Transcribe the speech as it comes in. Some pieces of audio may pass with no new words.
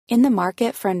In the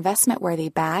market for investment-worthy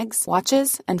bags,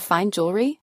 watches, and fine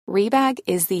jewelry, Rebag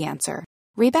is the answer.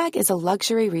 Rebag is a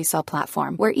luxury resale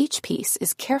platform where each piece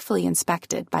is carefully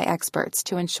inspected by experts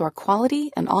to ensure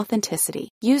quality and authenticity.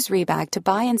 Use Rebag to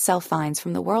buy and sell finds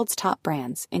from the world's top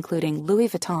brands, including Louis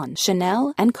Vuitton,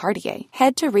 Chanel, and Cartier.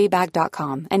 Head to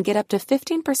Rebag.com and get up to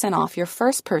 15% off your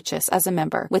first purchase as a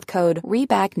member with code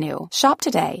REBAGNEW. Shop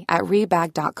today at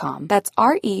Rebag.com. That's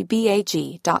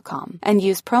REBAG.com. And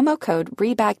use promo code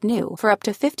REBAGNEW for up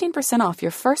to 15% off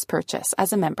your first purchase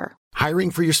as a member.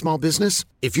 Hiring for your small business?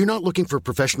 If you're not looking for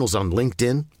professionals on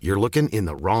LinkedIn, you're looking in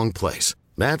the wrong place.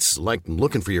 That's like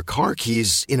looking for your car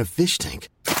keys in a fish tank.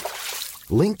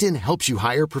 LinkedIn helps you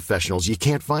hire professionals you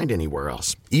can't find anywhere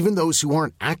else, even those who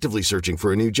aren't actively searching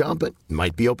for a new job but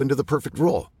might be open to the perfect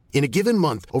role. In a given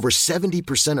month, over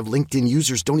 70% of LinkedIn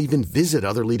users don't even visit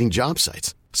other leading job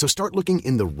sites. So start looking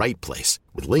in the right place.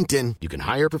 With LinkedIn, you can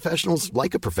hire professionals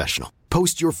like a professional.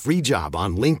 Post your free job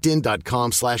on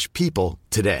linkedin.com/people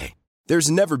today.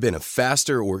 There's never been a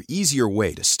faster or easier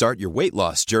way to start your weight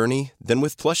loss journey than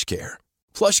with PlushCare.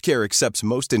 PlushCare accepts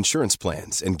most insurance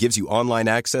plans and gives you online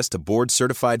access to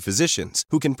board-certified physicians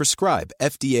who can prescribe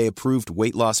FDA-approved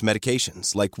weight loss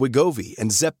medications like Wegovy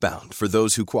and Zepbound for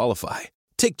those who qualify.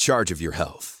 Take charge of your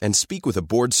health and speak with a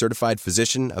board-certified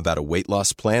physician about a weight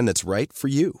loss plan that's right for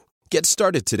you. Get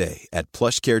started today at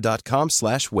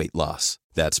plushcare.com/weight loss.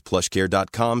 That's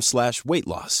plushcare.com/weight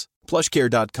loss.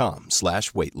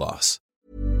 plushcare.com/weight loss.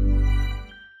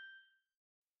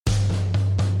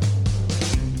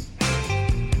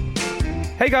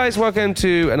 Hey guys, welcome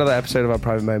to another episode of our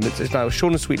Private Moments. It's now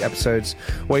short and sweet episodes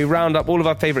where we round up all of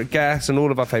our favourite guests and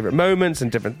all of our favourite moments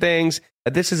and different things.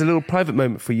 This is a little private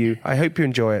moment for you. I hope you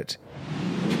enjoy it.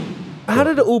 How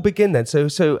did it all begin then? So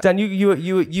Dan,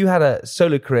 you had a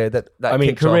solo career that I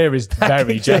mean, career is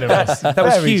very generous. That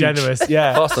was very huge. generous.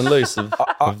 Yeah, fast and loose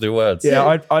of the words.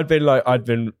 Yeah, I'd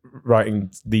been writing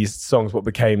these songs, what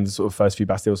became the sort of first few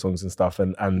Bastille songs and stuff,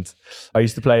 and I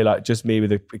used to play like just me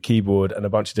with a keyboard and a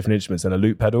bunch of different instruments and a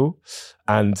loop pedal,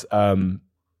 and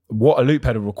what a loop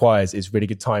pedal requires is really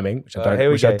good timing, which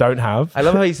I don't have. I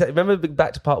love how you said, remember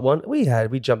back to part one? We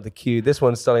jumped the cue. This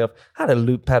one's starting off, had a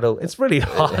loop pedal. It's really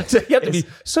hard. You have to be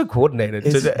so coordinated.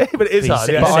 But it is hard.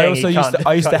 Yeah. But I also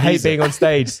used to hate being on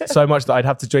stage so much that I'd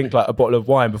have to drink like a bottle of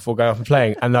wine before going up and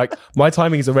playing. And like my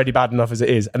timing is already bad enough as it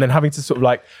is. And then having to sort of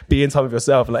like be in time with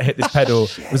yourself and like hit this pedal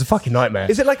was a fucking nightmare.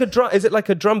 Is it like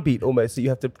a drum beat almost that you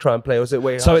have to try and play? Or is it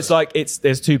way So it's like,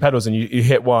 there's two pedals and you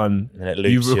hit one, and it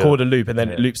loops you record a loop and then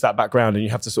it loops that background and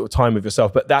you have to sort of time with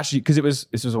yourself. But actually, because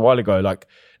this was a while ago, like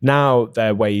now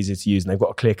they're way easier to use and they've got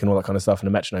a click and all that kind of stuff and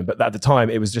a metronome. But at the time,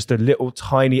 it was just a little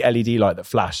tiny LED light that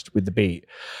flashed with the beat.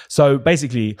 So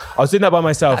basically, I was doing that by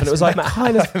myself and it was like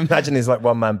kind of... Imagine it's like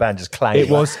one-man band just clanging. It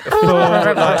was full,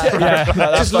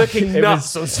 just looking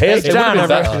nuts on stage.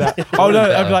 Oh no,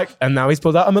 I'm like, and now he's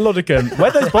pulled out a melodicum.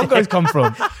 Where'd those bongos come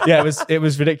from? Yeah, it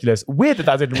was ridiculous. Weird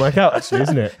that didn't work out actually,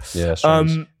 isn't it? Yeah,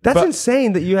 strange. That's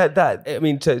insane that you had that. I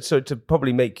mean, to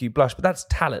probably make you blush, but that's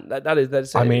talent.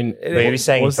 That's. I mean, maybe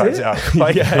saying you fucked it up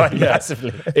quite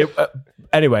massively.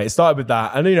 Anyway, it started with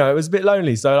that, and it was a bit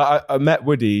lonely. So I met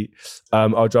Woody,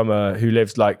 our drummer, who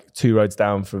lived like 2 roads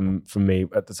down from me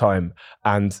at the time,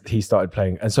 and he started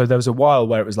playing. And so there was a while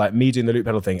where it was like me doing the loop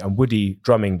pedal thing and Woody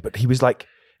drumming, but he was like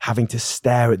having to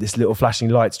stare at this little flashing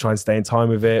light to try and stay in time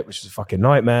with it, which was a fucking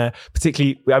nightmare.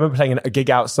 Particularly, I remember playing a gig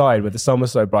outside where the sun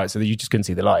was so bright so that you just couldn't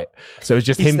see the light. So it was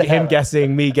just him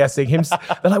guessing, me guessing, him.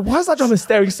 They're like, why is that drummer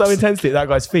staring so intensely at that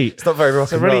guy's feet? It's not very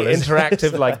rock and roll. It's a really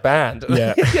interactive like band.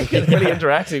 Yeah. It's really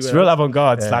interactive. It's real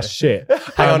avant-garde / shit.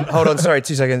 Hang on, hold on, sorry,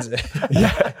 2 seconds.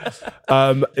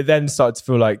 It then started to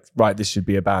feel like, right, this should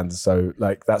be a band. So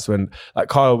like that's when like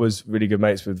Kyle was really good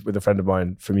mates with a friend of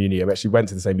mine from uni. We actually went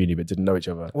to the same uni but didn't know each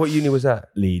other. What uni was that?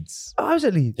 Leeds. Oh, I was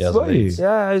at Leeds.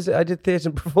 Yeah, I did theatre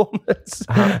and performance.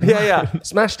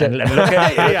 Smashed it. Look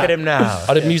at him now.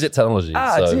 I did music technology. Come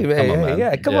on,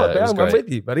 man. Come on, I'm with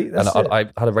you, buddy. I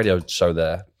had a radio show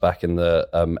there back in the,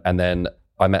 and then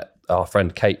I met our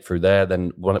friend Kate through there.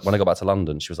 Then when I got back to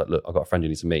London, she was like, look, I've got a friend you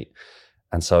need to meet.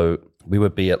 And so we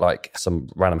would be at like some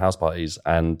random house parties,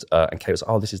 and Kate was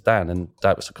like, oh, this is Dan. And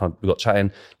Dad was kind of, we got chatting.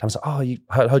 Dan was like, oh,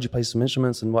 I heard you play some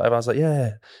instruments and whatever. I was like,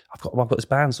 yeah, I've got this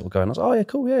band sort of going. I was like, oh yeah,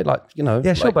 cool, yeah, like, Yeah,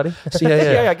 like, sure, buddy. So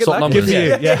yeah, good luck. Good for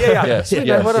you. Yeah. You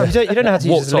don't know how to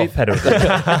use a loop pedal.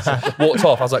 Walked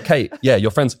off. I was like, Kate, yeah,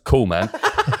 your friend's cool, man.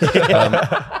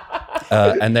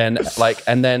 And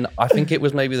then I think it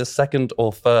was maybe the second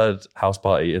or third house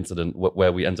party incident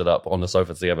where we ended up on the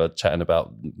sofa together chatting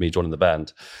about me joining the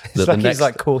band. It's like he's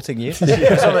like courting you.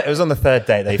 It was on the third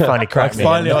date that he finally cracked me.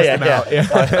 Finally asked him out.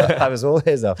 Yeah. I was all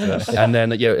his after that. And then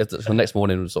the next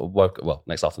morning,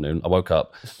 next afternoon, I woke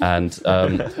up and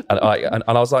I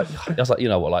was like, you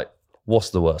know what, like,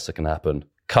 what's the worst that can happen?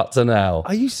 Cut to now.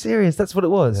 Are you serious? That's what it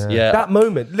was? Yeah. That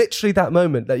moment, literally that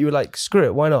moment that you were like, screw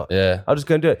it, why not? Yeah. I'll just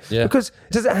go and do it. Yeah. Because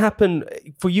does it happen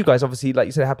for you guys? Obviously, like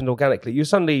you said, it happened organically. You're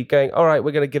suddenly going, all right,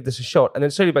 we're going to give this a shot. And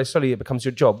then slowly by slowly, it becomes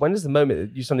your job. When is the moment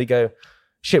that you suddenly go,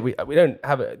 shit, we don't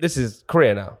have it. This is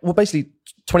career now. Well, basically,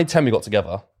 2010 we got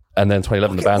together. And then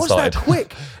 2011 the band started. It was that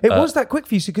quick. It was that quick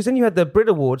for you, because then you had the Brit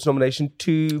Awards nomination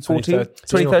 2013,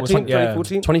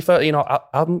 2013 our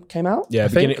album came out. Yeah,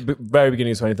 very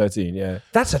beginning of 2013. Yeah,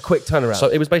 that's a quick turnaround. So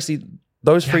it was basically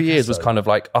those 3 years was kind of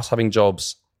like us having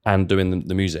jobs and doing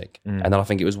the music. And then I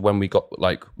think it was when we got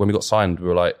signed, we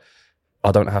were like,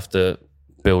 I don't have to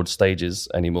build stages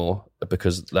anymore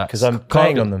because I'm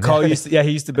playing on them. Carl used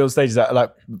to build stages at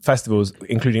like festivals,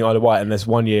 including Isle of Wight. And there's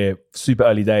one year, super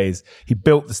early days, he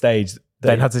built the stage,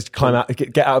 then had to climb out,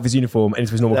 get out of his uniform and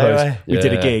into his normal clothes. We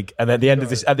did a gig, and then at the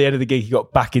end of the gig, he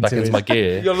got back into my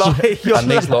gear. You're lying. And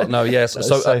these lot, no, yes.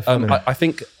 I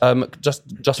think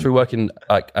just through working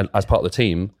like as part of the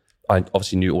team, I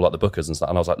obviously knew all like the bookers and stuff,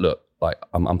 and I was like, look, like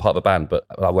I'm part of a band, but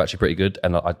we're actually pretty good,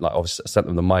 and I like obviously sent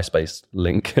them the MySpace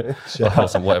link or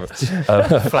some whatever,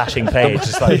 flashing page,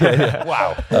 just like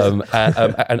wow.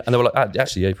 And they were like,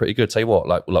 actually, yeah, pretty good. Tell you what,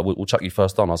 like we'll chuck you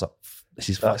first on. I was like, this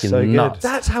is fucking so nuts.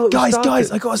 That's how it guys, started.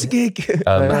 Guys, I got us a gig. And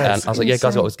I was like, yeah,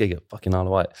 guys, I got this gig at fucking Isle of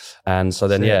Wight. And so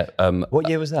then, what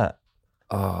year was that?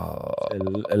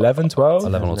 11, 12?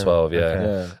 11 or 12, yeah.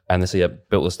 Okay. And so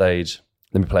built the stage.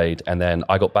 Then we played, and then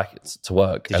I got back to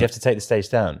work. Did you have to take the stage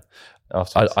down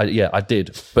afterwards? I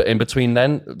did. But in between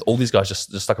then, all these guys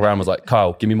just stuck around and was like,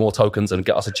 Kyle, give me more tokens and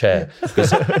get us a chair.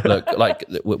 Because look, like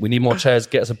we need more chairs,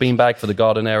 get us a beanbag for the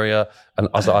garden area. And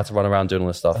I had to run around doing all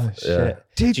this stuff. Oh, shit.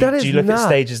 Dude, do you look at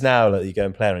stages now that you go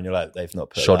and play on and you're like, they've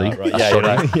not put shoddy. that out,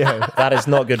 right? Yeah, you're like, that is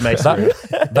not good masonry.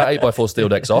 That 8x4 steel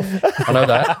deck's off. I know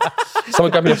that.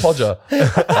 Someone grab me a podger.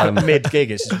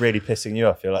 Mid-gig, it's just really pissing you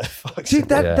off. You're like, fuck. Dude,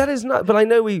 that is not, but I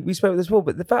know we spoke this before,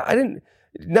 but the fact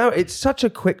now it's such a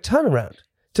quick turnaround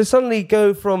to suddenly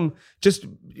go from just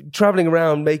traveling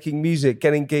around making music,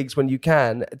 getting gigs when you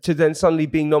can, to then suddenly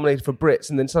being nominated for Brits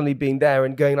and then suddenly being there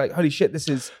and going like, holy shit, this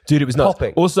is dude, it was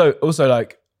popping. Nuts. Also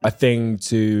like a thing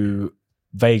to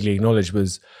vaguely acknowledge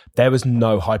was there was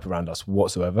no hype around us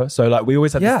whatsoever. So like we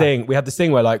always had this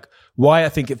thing where like why I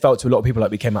think it felt to a lot of people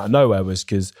like we came out of nowhere was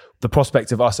because the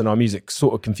prospect of us and our music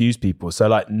sort of confused people. So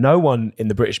like no one in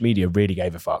the British media really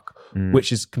gave a fuck,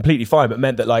 which is completely fine, but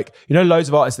meant that like, you know, loads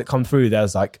of artists that come through, there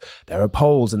are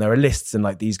polls and there are lists and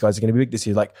like these guys are going to be big this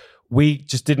year. Like we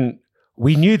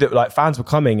knew that like fans were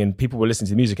coming and people were listening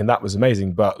to the music and that was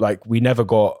amazing, but like we never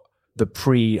got the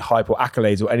pre-hype or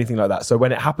accolades or anything like that. So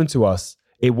when it happened to us,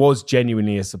 it was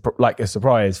genuinely a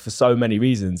surprise for so many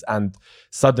reasons. And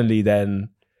suddenly then,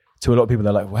 to a lot of people,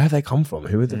 they're like, where have they come from?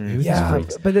 Who are these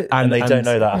freaks? And they don't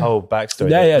know that whole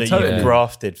backstory that totally. you've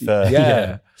grafted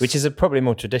for, which is a probably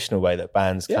more traditional way that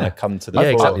bands kind of come to the fore.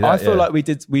 Exactly I feel like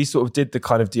we sort of did the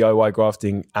kind of DIY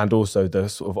grafting and also the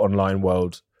sort of online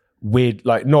world weird,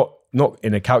 like not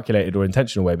in a calculated or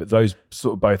intentional way, but those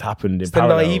sort of both happened in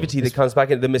parallel. The naivety that comes back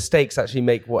in, the mistakes actually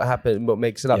make what happened, what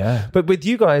makes it up. Yeah. But with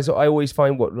you guys, I always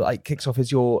find what like kicks off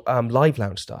is your live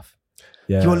lounge stuff.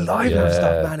 Yeah. Your live lounge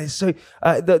stuff, man, is so...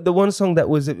 the one song that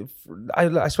was, I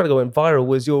swear to God, went viral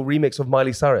was your remix of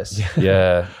Miley Cyrus.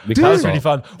 Yeah. Dude, that was really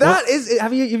fun. That is...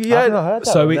 Have you heard that?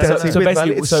 So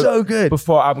basically, it's so good.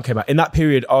 Before our album came out, in that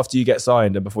period after you get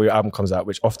signed and before your album comes out,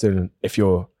 which often, if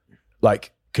you're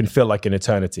like... can feel like an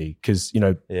eternity because, you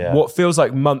know, what feels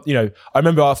like I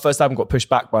remember our first album got pushed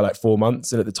back by like 4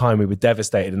 months and at the time we were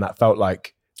devastated and that felt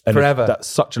like forever. That's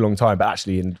such a long time, but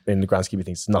actually in the grand scheme of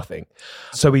things, it's nothing.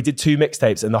 So we did 2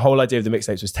 mixtapes and the whole idea of the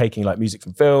mixtapes was taking like music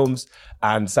from films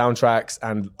and soundtracks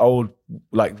and old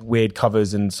like weird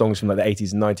covers and songs from like the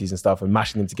 80s and 90s and stuff and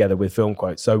mashing them together with film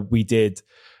quotes. So we did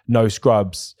No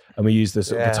Scrubs and we used the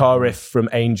sort of guitar riff from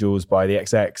Angels by the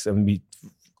XX and we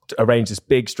arranged this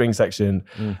big string section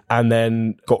and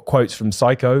then got quotes from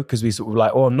Psycho because we sort of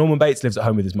like, Norman Bates lives at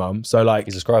home with his mum, so like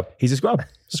he's a scrub.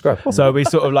 So we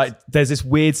sort of like, there's this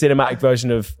weird cinematic version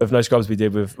of No Scrubs we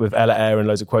did with Ella Eyre and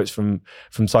loads of quotes from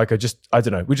Psycho. Just, I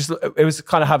don't know, it was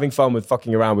kind of having fun with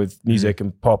fucking around with music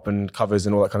and pop and covers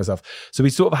and all that kind of stuff. So we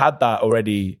sort of had that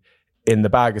already in the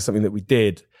bag as something that we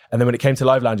did. And then when it came to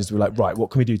live lounges, we were like, right,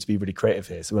 what can we do to be really creative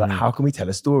here? So we're like, how can we tell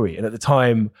a story? And at the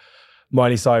time,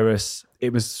 Miley Cyrus,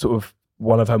 it was sort of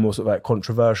one of her more sort of like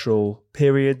controversial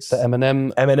periods. The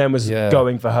Eminem was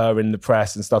going for her in the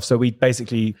press and stuff. So we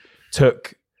basically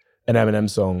took an Eminem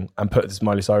song and put this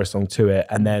Miley Cyrus song to it,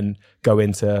 and then go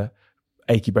into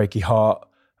Achy Breaky Heart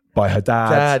by her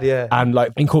dad, and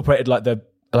like incorporated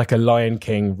like a Lion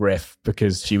King riff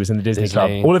because she was in the Disney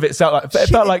Club. All of it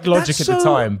felt like Logic at the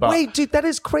time. But wait, dude, that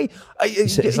is crazy.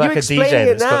 It's like a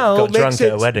DJ that's got drunk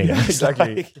at a wedding. Yeah,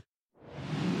 exactly.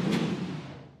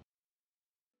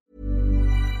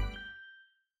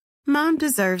 Mom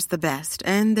deserves the best,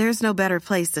 and there's no better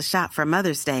place to shop for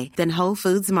Mother's Day than Whole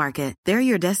Foods Market. They're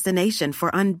your destination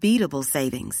for unbeatable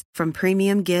savings, from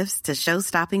premium gifts to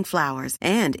show-stopping flowers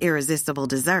and irresistible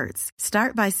desserts.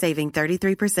 Start by saving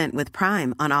 33% with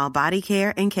Prime on all body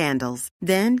care and candles.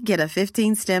 Then get a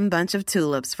 15-stem bunch of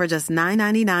tulips for just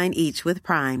 $9.99 each with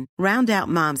Prime. Round out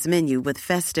Mom's menu with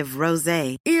festive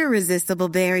rosé, irresistible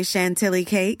berry chantilly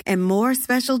cake, and more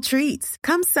special treats.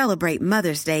 Come celebrate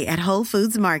Mother's Day at Whole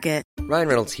Foods Market. Ryan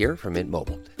Reynolds here from Mint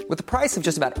Mobile. With the price of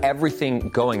just about everything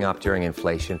going up during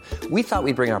inflation, we thought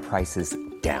we'd bring our prices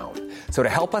down. So to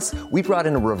help us, we brought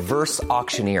in a reverse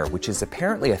auctioneer, which is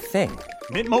apparently a thing.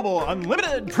 Mint Mobile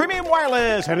Unlimited Premium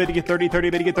Wireless. How to get 30,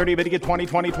 30, bit to get 30, bit to get 20,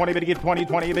 20, 20, bit to get 20,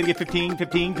 20, bit to get 15,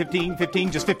 15, 15,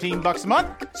 15, just $15 a month?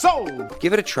 Sold!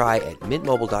 Give it a try at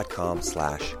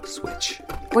mintmobile.com/switch.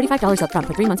 $45 up front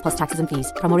for 3 months plus taxes and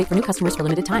fees. Promo rate for new customers for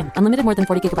limited time. Unlimited more than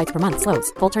 40 gigabytes per month.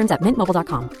 Slows full terms at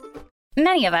mintmobile.com.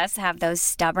 Many of us have those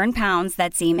stubborn pounds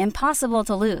that seem impossible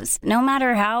to lose, no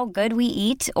matter how good we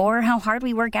eat or how hard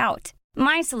we work out.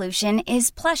 My solution is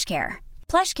PlushCare.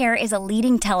 PlushCare is a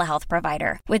leading telehealth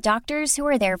provider with doctors who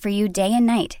are there for you day and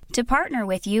night to partner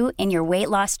with you in your weight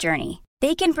loss journey.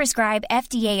 They can prescribe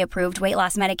FDA-approved weight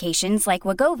loss medications like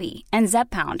Wegovy and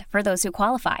Zepbound for those who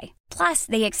qualify. Plus,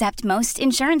 they accept most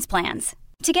insurance plans.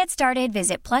 To get started,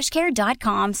 visit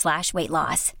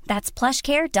plushcare.com/weightloss. That's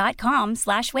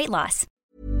plushcare.com/weightloss.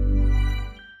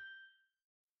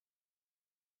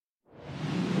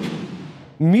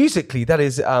 Musically, that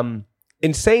is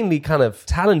insanely kind of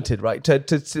talented, right?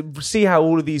 To see how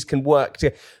all of these can work.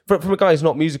 From a guy who's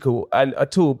not musical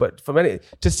at all, but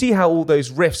to see how all those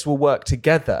riffs will work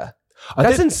together.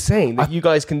 That's insane that you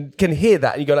guys can hear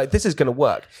that and you go like, this is going to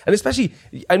work. And especially,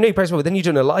 I know you press well, then you're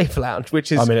doing a live lounge,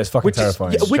 which is... I mean, it's fucking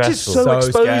terrifying. Which is so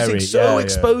exposing, scary.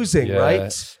 Exposing,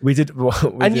 right? We did...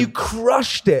 You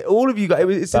crushed it. All of you guys.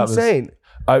 It's insane.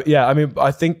 I mean,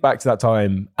 I think back to that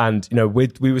time and, you know, we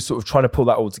were sort of trying to pull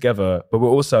that all together, but we're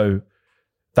also...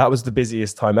 That was the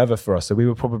busiest time ever for us. So we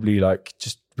were probably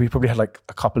we probably had like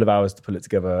a couple of hours to pull it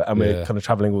together and we're kind of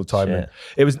traveling all the time. And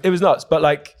it was nuts, but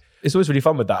like... It's always really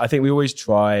fun with that. I think we always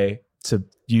try to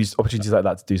use opportunities like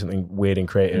that to do something weird and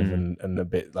creative and a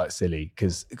bit like silly.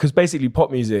 Because basically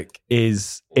pop music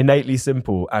is innately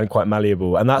simple and quite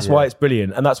malleable. And that's why it's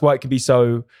brilliant. And that's why it can be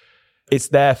so... It's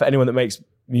there for anyone that makes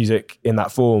music in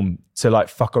that form to like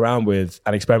fuck around with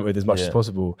and experiment with as much as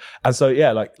possible. And so,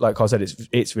 like Carl said,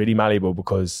 it's really malleable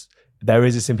because there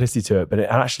is a simplicity to it. But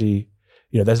actually,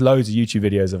 you know, there's loads of YouTube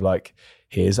videos of like,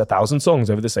 here's 1,000 songs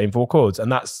over the same 4 chords.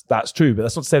 And that's true, but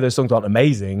that's not to say those songs aren't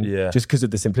amazing just because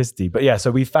of the simplicity. But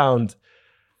so we found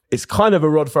it's kind of a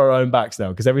rod for our own backs now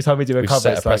because every time we do a cover,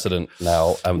 set it's a precedent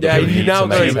now. You now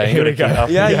got here we go.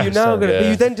 But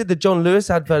you then did the John Lewis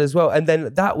advert as well, and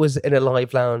then that was in a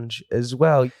live lounge as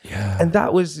well. Yeah, and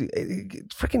that was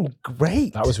freaking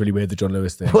great. That was really weird. The John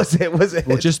Lewis thing was it?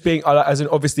 Well, just being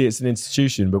obviously it's an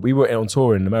institution, but we were on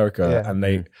tour in America, and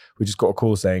we just got a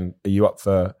call saying, "Are you up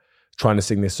for trying to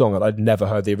sing this song?" And I'd never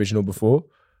heard the original before.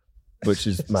 Which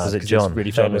is mad. Is it John? Really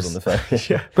John famous. was on the phone.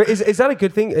 But is that a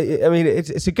good thing? I mean,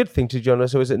 it's a good thing to John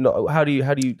Lewis, or is it not? How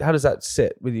does that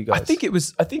sit with you guys? I think it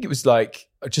was like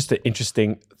just an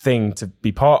interesting thing to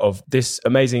be part of. This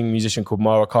amazing musician called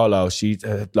Mara Carlisle, she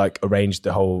like arranged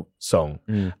the whole song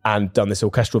and done this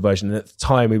orchestral version. And at the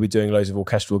time, we were doing loads of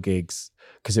orchestral gigs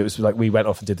because it was like we went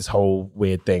off and did this whole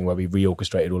weird thing where we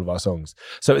reorchestrated all of our songs.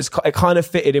 So it kind of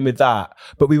fitted in with that.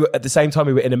 But we were at the same time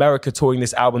we were in America touring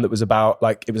this album that was about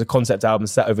like it was a concept album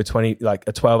set over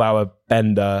 12-hour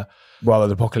bender while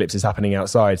the apocalypse is happening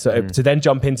outside. So to then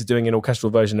jump into doing an orchestral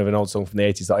version of an old song from the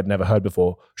 80s that I'd never heard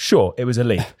before, sure, it was a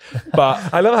leap.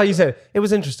 But I love how you said it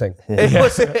was interesting. It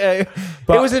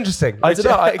was interesting. I don't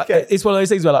know. It's one of those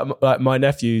things where like my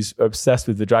nephews are obsessed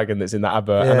with the dragon that's in that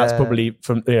advert, and that's probably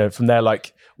from their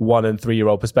like 1 and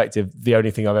 3-year-old perspective, the only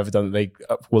thing I've ever done that they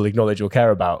will acknowledge or care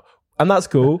about. And that's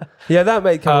cool. That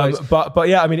made but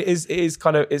yeah, I mean, it's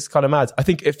kind of mad. I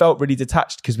think it felt really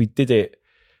detached because we did it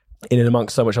in and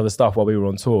amongst so much other stuff while we were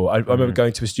on tour. I remember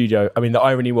going to a studio. I mean, the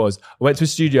irony was I went to a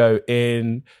studio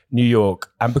in New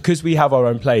York, and because we have our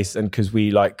own place and because we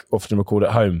like often record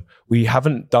at home, we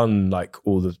haven't done like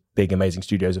all the big amazing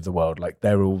studios of the world. Like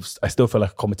they're all, I still feel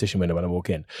like a competition winner when I walk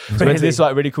in. So I went to this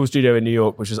like really cool studio in New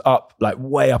York, which was up like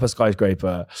way up a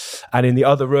skyscraper. And in the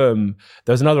other room,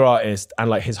 there was another artist and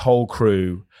like his whole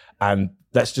crew. And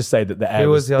let's just say that the air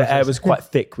was quite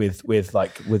thick with weed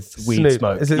Snoop.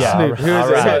 smoke. Is it Snoop? Who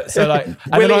is it? So like, and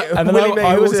then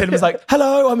I walked in and was like,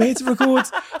 "Hello, I'm here to record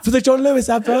for the John Lewis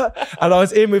advert." And I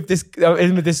was in with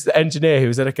this engineer who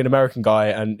was like an American guy,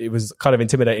 and it was kind of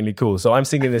intimidatingly cool. So I'm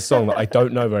singing this song that I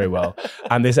don't know very well,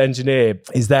 and this engineer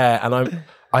is there, and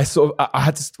I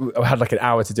had like an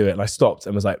hour to do it, and I stopped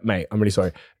and was like, "Mate, I'm really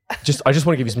sorry. I just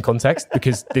want to give you some context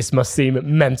because this must seem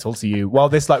mental to you. While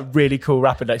this like really cool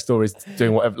rapper next door is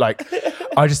doing whatever, like,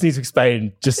 I just need to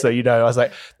explain just so you know." I was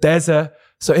like,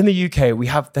 so in the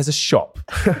UK, there's a shop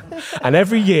and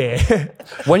every year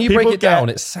when you break it down,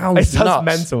 it sounds nuts.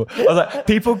 Mental. I was like,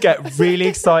 people get really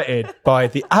excited by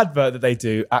the advert that they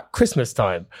do at Christmas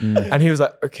time. And he was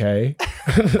like, okay.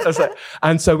 I was like,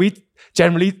 and so we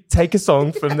generally take a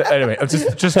song from the, anyway, I'm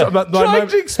just trying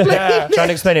to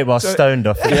explain it while stoned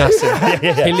off.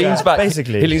 He leans back.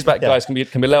 Basically, he leans back. Guys, can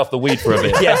we lay off the weed for a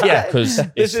bit? Yeah. Because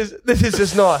this is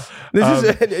just not.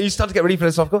 You start to get really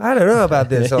philosophical. I don't know about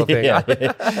this whole thing.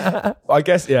 I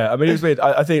guess, yeah. I mean, it was weird.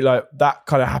 I think like that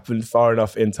kind of happened far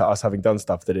enough into us having done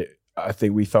stuff that I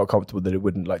think we felt comfortable that it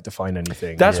wouldn't like define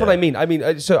anything. That's what I mean.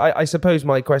 So I suppose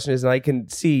my question is, and I can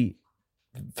see,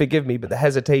 forgive me, but the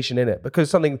hesitation in it, because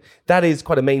something that is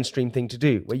quite a mainstream thing to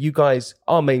do, where you guys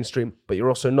are mainstream, but you're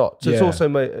also not. So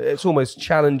it's almost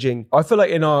challenging. I feel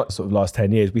like in our sort of last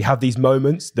 10 years, we have these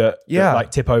moments that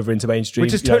like tip over into mainstream.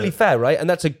 Which is totally fair, right? And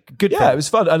that's a good thing. Yeah, it was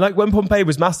fun. And like when Pompeii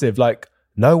was massive, like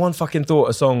no one fucking thought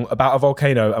a song about a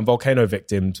volcano and volcano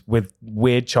victims with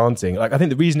weird chanting. Like I think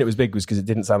the reason it was big was because it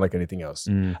didn't sound like anything else.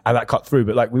 And that cut through.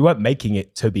 But like we weren't making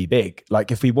it to be big.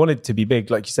 Like if we wanted to be big,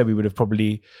 like you said, we would have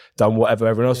probably done whatever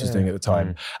everyone else was doing at the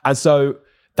time. And so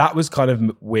that was kind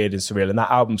of weird and surreal. And that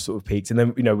album sort of peaked. And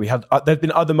then, you know, we had, there've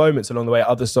been other moments along the way,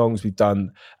 other songs we've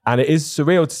done. And it is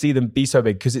surreal to see them be so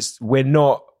big because we're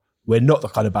not the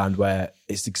kind of band where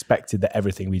it's expected that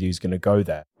everything we do is going to go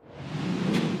there.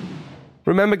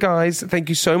 Remember, guys, thank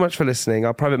you so much for listening.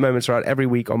 Our private moments are out every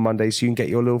week on Monday, so you can get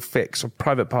your little fix of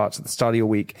private parts at the start of your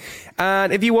week.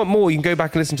 And if you want more, you can go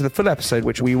back and listen to the full episode,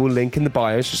 which we will link in the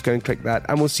bios. Just go and click that.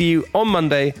 And we'll see you on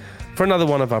Monday for another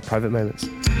one of our private moments.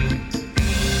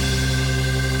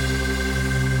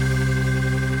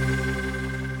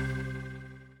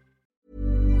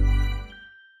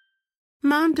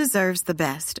 Mom deserves the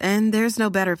best, and there's no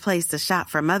better place to shop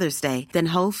for Mother's Day than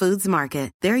Whole Foods Market.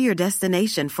 They're your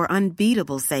destination for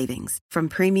unbeatable savings, from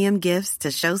premium gifts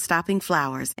to show-stopping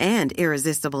flowers and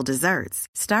irresistible desserts.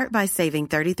 Start by saving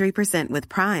 33% with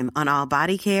Prime on all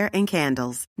body care and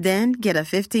candles. Then get a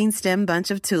 15-stem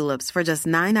bunch of tulips for just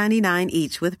 $9.99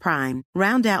 each with Prime.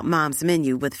 Round out Mom's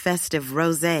menu with festive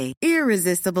rosé,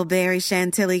 irresistible berry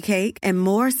chantilly cake, and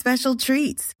more special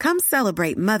treats. Come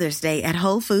celebrate Mother's Day at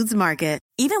Whole Foods Market.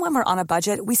 Even when we're on a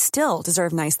budget, we still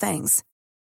deserve nice things.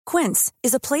 Quince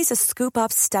is a place to scoop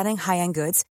up stunning high-end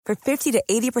goods for 50 to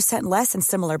 80% less than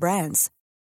similar brands.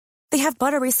 They have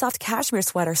buttery soft cashmere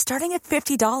sweaters starting at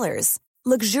 $50,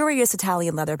 luxurious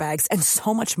Italian leather bags, and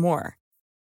so much more.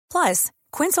 Plus,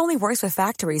 Quince only works with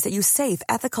factories that use safe,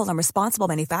 ethical, and responsible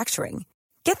manufacturing.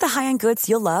 Get the high-end goods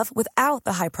you'll love without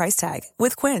the high price tag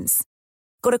with Quince.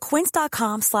 Go to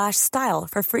quince.com/style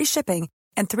for free shipping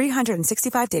and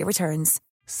 365-day returns.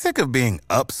 Sick of being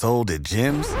upsold at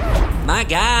gyms? My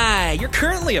guy, you're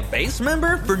currently a base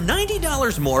member. For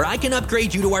 $90 more, I can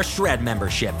upgrade you to our Shred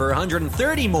membership. For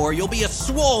 $130 more, you'll be a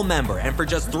Swole member. And for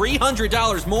just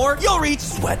 $300 more, you'll reach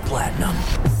Sweat Platinum.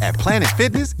 At Planet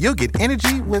Fitness, you'll get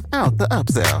energy without the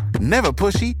upsell. Never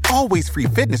pushy, always free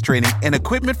fitness training and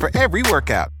equipment for every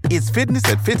workout. It's fitness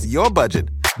that fits your budget.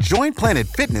 Join Planet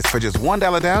Fitness for just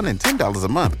 $1 down and $10 a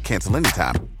month. Cancel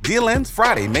anytime. Deal ends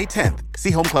Friday, May 10th.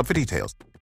 See Home Club for details.